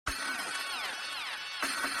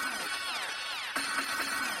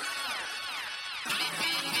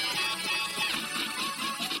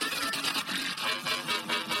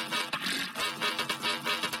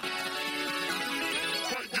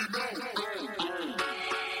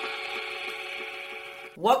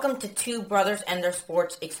Welcome to Two Brothers and Their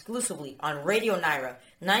Sports exclusively on Radio Naira,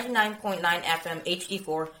 99.9 FM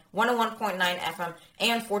HD4, 101.9 FM,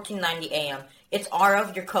 and 1490 AM. It's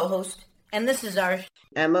Arav, your co-host, and this is our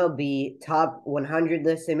MLB top 100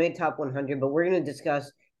 list. They made top 100, but we're going to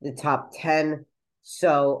discuss the top 10.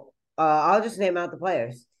 So I'll just name out the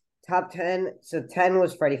players. Top 10. So 10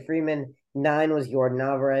 was Freddie Freeman. 9 was Yordan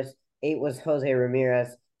Alvarez. 8 was Jose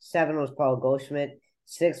Ramirez. 7 was Paul Goldschmidt.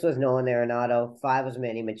 6 was Nolan Arenado. 5 was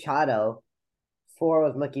Manny Machado. 4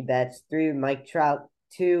 was Mookie Betts. 3, Mike Trout.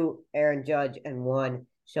 2, Aaron Judge. And 1,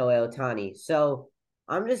 Shohei Ohtani. So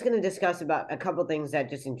I'm just going to discuss about a couple things that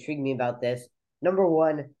just intrigued me about this. Number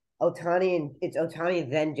 1, Ohtani, and it's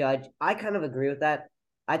Ohtani then Judge. I kind of agree with that.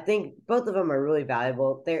 I think both of them are really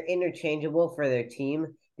valuable. They're interchangeable for their team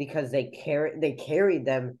because they carried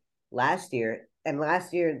them last year. And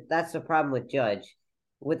last year, that's the problem with Judge.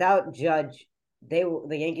 Without Judge, the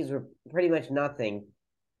Yankees were pretty much nothing.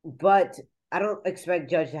 But I don't expect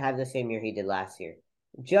Judge to have the same year he did last year.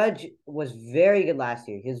 Judge was very good last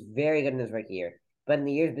year. He was very good in his rookie year. But in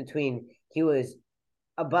the years between, he was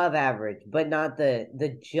above average, but not the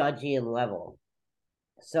Judgian level.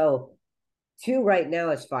 So 2 right now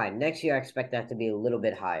is fine. Next year, I expect that to be a little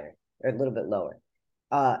bit higher or a little bit lower.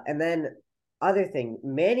 And then other thing,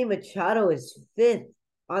 Manny Machado is 5th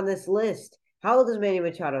on this list. How old is Manny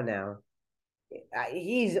Machado now?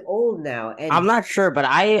 He's old now, and I'm not sure, but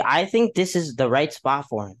I think this is the right spot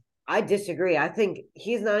for him. I disagree. I think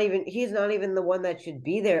he's not even the one that should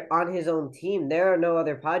be there on his own team. There are no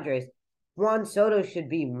other Padres. Juan Soto should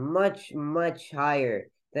be much, much higher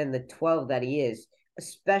than the 12 that he is,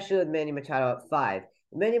 especially with Manny Machado at 5.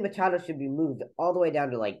 Manny Machado should be moved all the way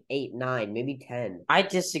down to like 8, 9, maybe 10. I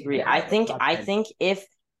disagree. I think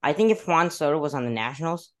if Juan Soto was on the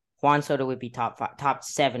Nationals, Juan Soto would be top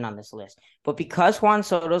 7 on this list. But because Juan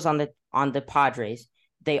Soto's on the Padres,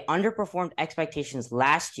 they underperformed expectations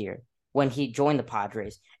last year when he joined the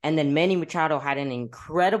Padres. And then Manny Machado had an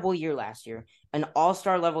incredible year last year, an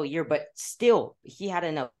all-star level year, but still he had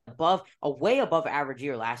a way above average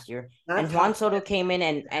year last year. And Juan Soto came in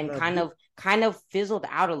and kind of fizzled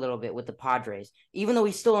out a little bit with the Padres, even though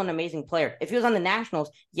he's still an amazing player. If he was on the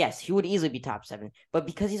Nationals, yes, he would easily be top 7. But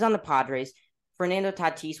because he's on the Padres, Fernando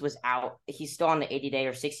Tatis was out. He's still on the 80-day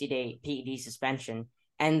or 60-day PED suspension.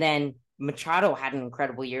 And then Machado had an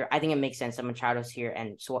incredible year. I think it makes sense that Machado's here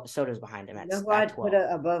and Soto's behind him at 12. I'd put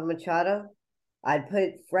above Machado? I'd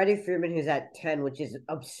put Freddie Freeman, who's at 10, which is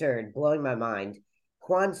absurd, blowing my mind.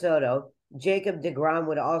 Juan Soto. Jacob deGrom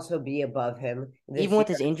would also be above him. Even with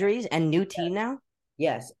his injuries and new team now?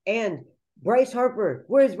 Yes. And Bryce Harper.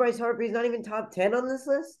 Where's Bryce Harper? He's not even top 10 on this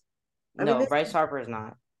list? Bryce Harper is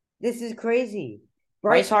not. This is crazy.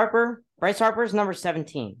 Bryce Harper is number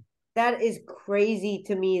 17. That is crazy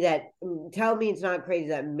to me. Tell me it's not crazy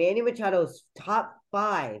that Manny Machado is top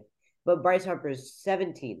 5, but Bryce Harper is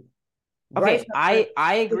 17. Okay,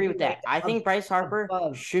 I agree with that. I think Bryce Harper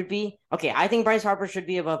should be I think Bryce Harper should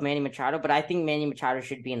be above Manny Machado, but I think Manny Machado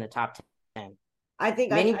should be in the top 10. I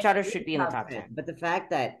think Manny Machado should be in the top 10. But the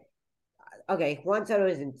fact that Juan Soto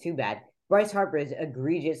isn't too bad. Bryce Harper is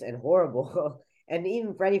egregious and horrible. And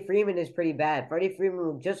even Freddie Freeman is pretty bad. Freddie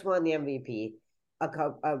Freeman just won the MVP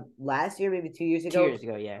last year, maybe 2 years ago. 2 years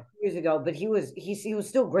ago, yeah. 2 years ago, but he was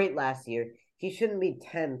still great last year. He shouldn't be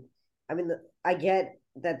 10th. I mean, I get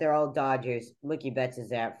that they're all Dodgers. Mookie Betts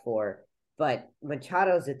is at 4, but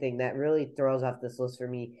Machado's the thing that really throws off this list for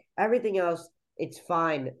me. Everything else, it's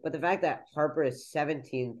fine, but the fact that Harper is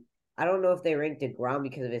 17th, I don't know if they ranked deGrom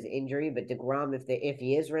because of his injury, but deGrom, if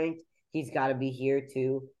he is ranked, he's got to be here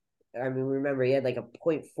too. I mean, remember, he had like a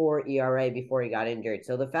 0.4 ERA before he got injured.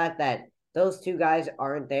 So the fact that those two guys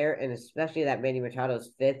aren't there, and especially that Manny Machado's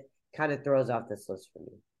 5th, kind of throws off this list for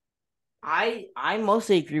me. I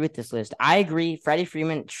mostly agree with this list. I agree Freddie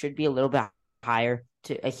Freeman should be a little bit higher.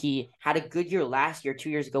 He had a good year last year. 2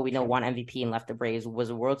 years ago, we know won MVP and left the Braves, was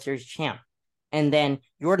a World Series champ. And then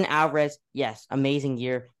Yordan Alvarez, yes, amazing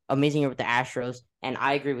year with the Astros, and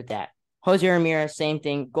I agree with that. Jose Ramirez, same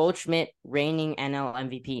thing. Goldschmidt, reigning NL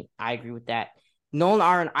MVP. I agree with that.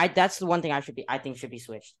 That's the one thing I think should be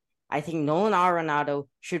switched. I think Nolan Arenado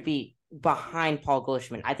should be behind Paul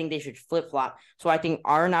Goldschmidt. I think they should flip-flop. So I think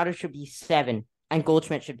Arenado should be 7 and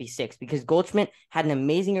Goldschmidt should be 6 because Goldschmidt had an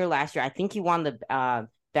amazing year last year. I think he won the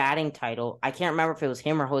batting title. I can't remember if it was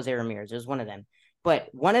him or Jose Ramirez. It was one of them. But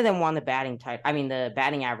one of them won the batting title. I mean, the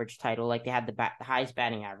batting average title. Like, they had the highest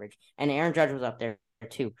batting average. And Aaron Judge was up there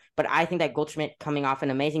too. But I think that Goldschmidt, coming off an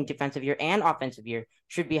amazing defensive year and offensive year,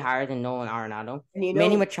 should be higher than Nolan Arenado. And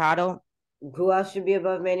Manny Machado. Who else should be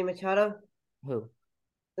above Manny Machado? Who?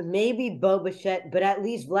 maybe Bo Bichette, but at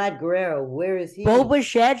least Vlad Guerrero. Where is he? Bo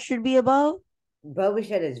Bichette should be above. Bo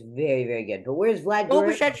Bichette is very, very good. But where's Vlad Bo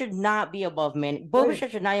Guerrero? Bichette should not be above Manny. Bo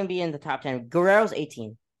Bichette should not even be in the top 10. Guerrero's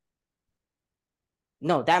 18.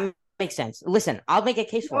 No, that makes sense. Listen, I'll make a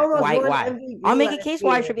case for it. Why? I'll make a case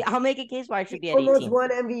why it should be. I'll make a case why it should be at 18. Almost won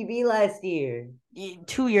MVP last year.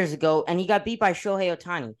 2 years ago, and he got beat by Shohei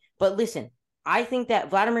Ohtani. But listen, I think that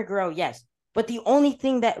Vladimir Guerrero, yes. But the only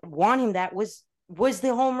thing that won him that was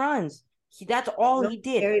the home runs. That's all he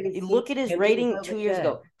did. Look at his rating 2 years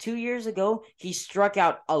ago. 2 years ago, he struck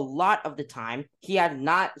out a lot of the time. He didn't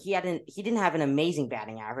have an amazing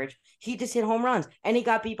batting average. He just hit home runs, and he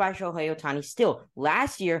got beat by Shohei Ohtani still.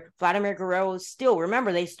 Last year, Vladimir Guerrero was still,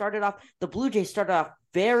 remember, the Blue Jays started off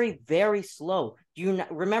very, very slow. Do you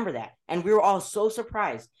remember that? And we were all so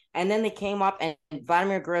surprised. And then they came up, and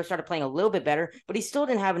Vladimir Guerrero started playing a little bit better, but he still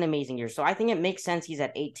didn't have an amazing year. So I think it makes sense he's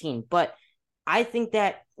at 18. But I think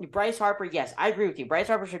that Bryce Harper, yes, I agree with you. Bryce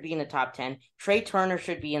Harper should be in the top 10. Trey Turner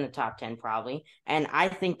should be in the top 10 probably. And I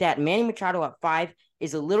think that Manny Machado at 5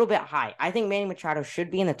 is a little bit high. I think Manny Machado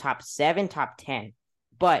should be in the top 7, top 10.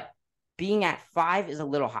 But being at 5 is a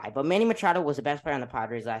little high. But Manny Machado was the best player on the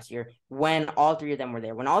Padres last year when all three of them were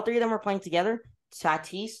there. When all three of them were playing together,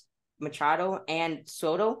 Tatis, Machado, and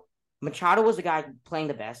Soto, Machado was the guy playing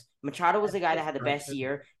the best. Machado was the guy that had the best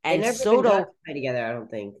year. And Soto got to play together, I don't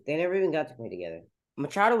think. They never even got to play together.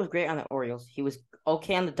 Machado was great on the Orioles. He was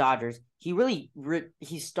okay on the Dodgers. He really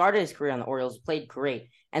he started his career on the Orioles, played great,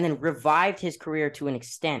 and then revived his career to an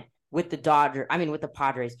extent with the with the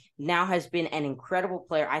Padres. Now has been an incredible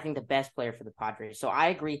player. I think the best player for the Padres. So I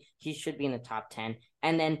agree he should be in the top 10.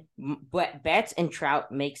 And then Betts and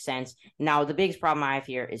Trout make sense. Now the biggest problem I have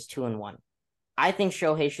here is 2 and 1. I think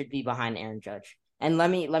Shohei should be behind Aaron Judge. And let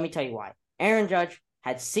me tell you why. Aaron Judge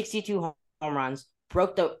had 62 home runs,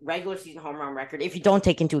 broke the regular season home run record. If you don't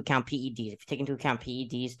take into account PEDs, if you take into account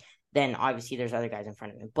PEDs, then obviously there's other guys in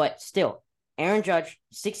front of him. But still, Aaron Judge,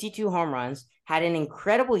 62 home runs, had an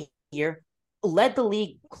incredible year, led the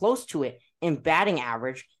league close to it in batting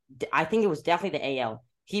average. I think it was definitely the AL.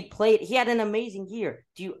 He had an amazing year.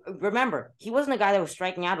 Do you remember? He wasn't a guy that was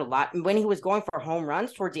striking out a lot. When he was going for home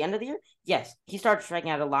runs towards the end of the year, yes, he started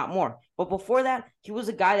striking out a lot more. But before that, he was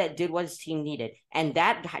a guy that did what his team needed. And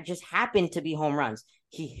that just happened to be home runs.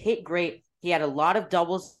 He hit great. He had a lot of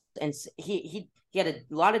doubles, and he had a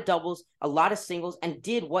lot of doubles, a lot of singles, and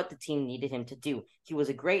did what the team needed him to do. He was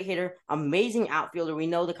a great hitter, amazing outfielder. We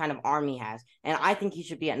know the kind of arm he has. And I think he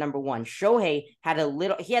should be at number 1. Shohei had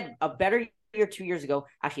a better year 2 years ago.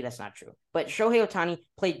 Actually, that's not true. But Shohei Ohtani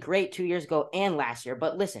played great 2 years ago and last year.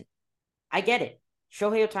 But listen, I get it.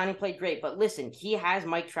 Shohei Ohtani played great. But listen, he has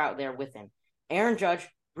Mike Trout there with him. Aaron Judge,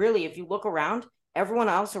 really, if you look around, everyone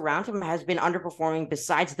else around him has been underperforming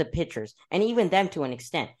besides the pitchers. And even them to an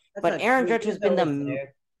extent. But Aaron Judge has been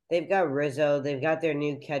They've got Rizzo. They've got their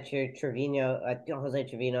new catcher, Trevino, Jose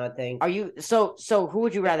Trevino, I think. Are you so who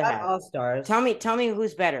would you rather have? All-stars. Tell me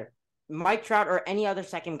who's better. Mike Trout or any other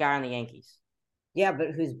second guy on the Yankees? Yeah,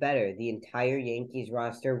 but who's better? The entire Yankees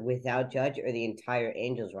roster without Judge or the entire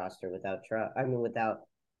Angels roster without without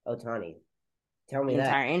Ohtani? Tell me the that.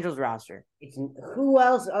 Entire Angels roster. It's who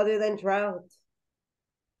else other than Trout?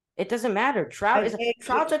 It doesn't matter. Trout's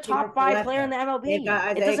a top 5 player in the MLB.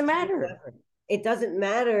 It doesn't matter. It doesn't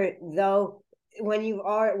matter though when you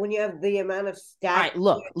have the amount of stats. All right,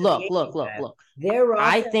 look. Their roster,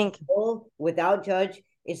 I think without Judge,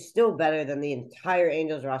 is still better than the entire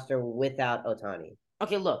Angels roster without Ohtani.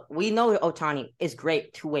 Okay, look, we know Ohtani is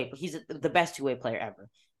great two-way. He's the best two-way player ever.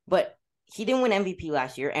 But he didn't win MVP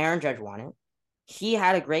last year. Aaron Judge won it. He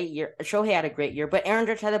had a great year. Shohei had a great year, but Aaron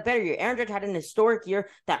Judge had a better year. Aaron Judge had an historic year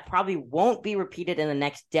that probably won't be repeated in the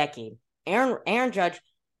next decade. Aaron Judge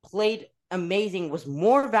played amazing, was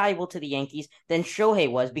more valuable to the Yankees than Shohei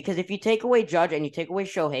was, because if you take away Judge and you take away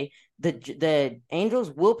Shohei, the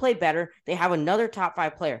Angels will play better. They have another top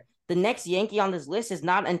 5 player. The next Yankee on this list is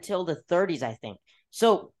not until the 30s, I think.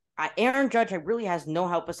 So Aaron Judge really has no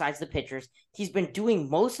help besides the pitchers. He's been doing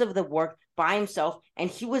most of the work by himself, and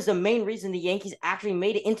he was the main reason the Yankees actually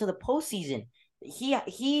made it into the postseason.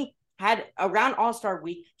 He had around All-Star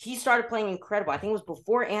Week, he started playing incredible. I think it was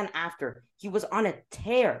before and after. He was on a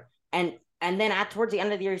tear. And then towards the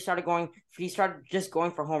end of the year, he started just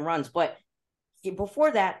going for home runs. But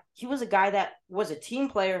before that, he was a guy that was a team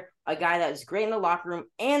player, a guy that was great in the locker room,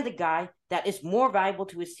 and a guy that is more valuable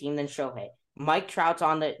to his team than Shohei. Mike Trout is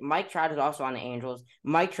also on the Angels.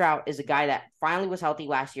 Mike Trout is a guy that finally was healthy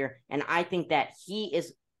last year, and I think that he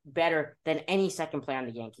is better than any second player on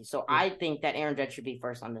the Yankees. So I think that Aaron Judge should be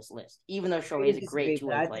first on this list, even though Shohei is a great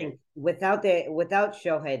two-way player. Without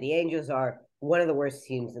Shohei, the Angels are one of the worst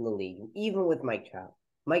teams in the league, even with Mike Trout.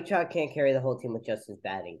 Mike Trout can't carry the whole team with just his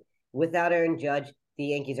batting. Without Aaron Judge, the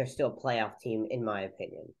Yankees are still a playoff team, in my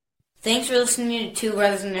opinion. Thanks for listening to Two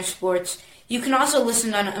Brothers and Their Sports. You can also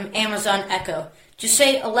listen on Amazon Echo. Just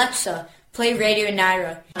say, Alexa, play Radio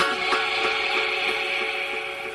Naira.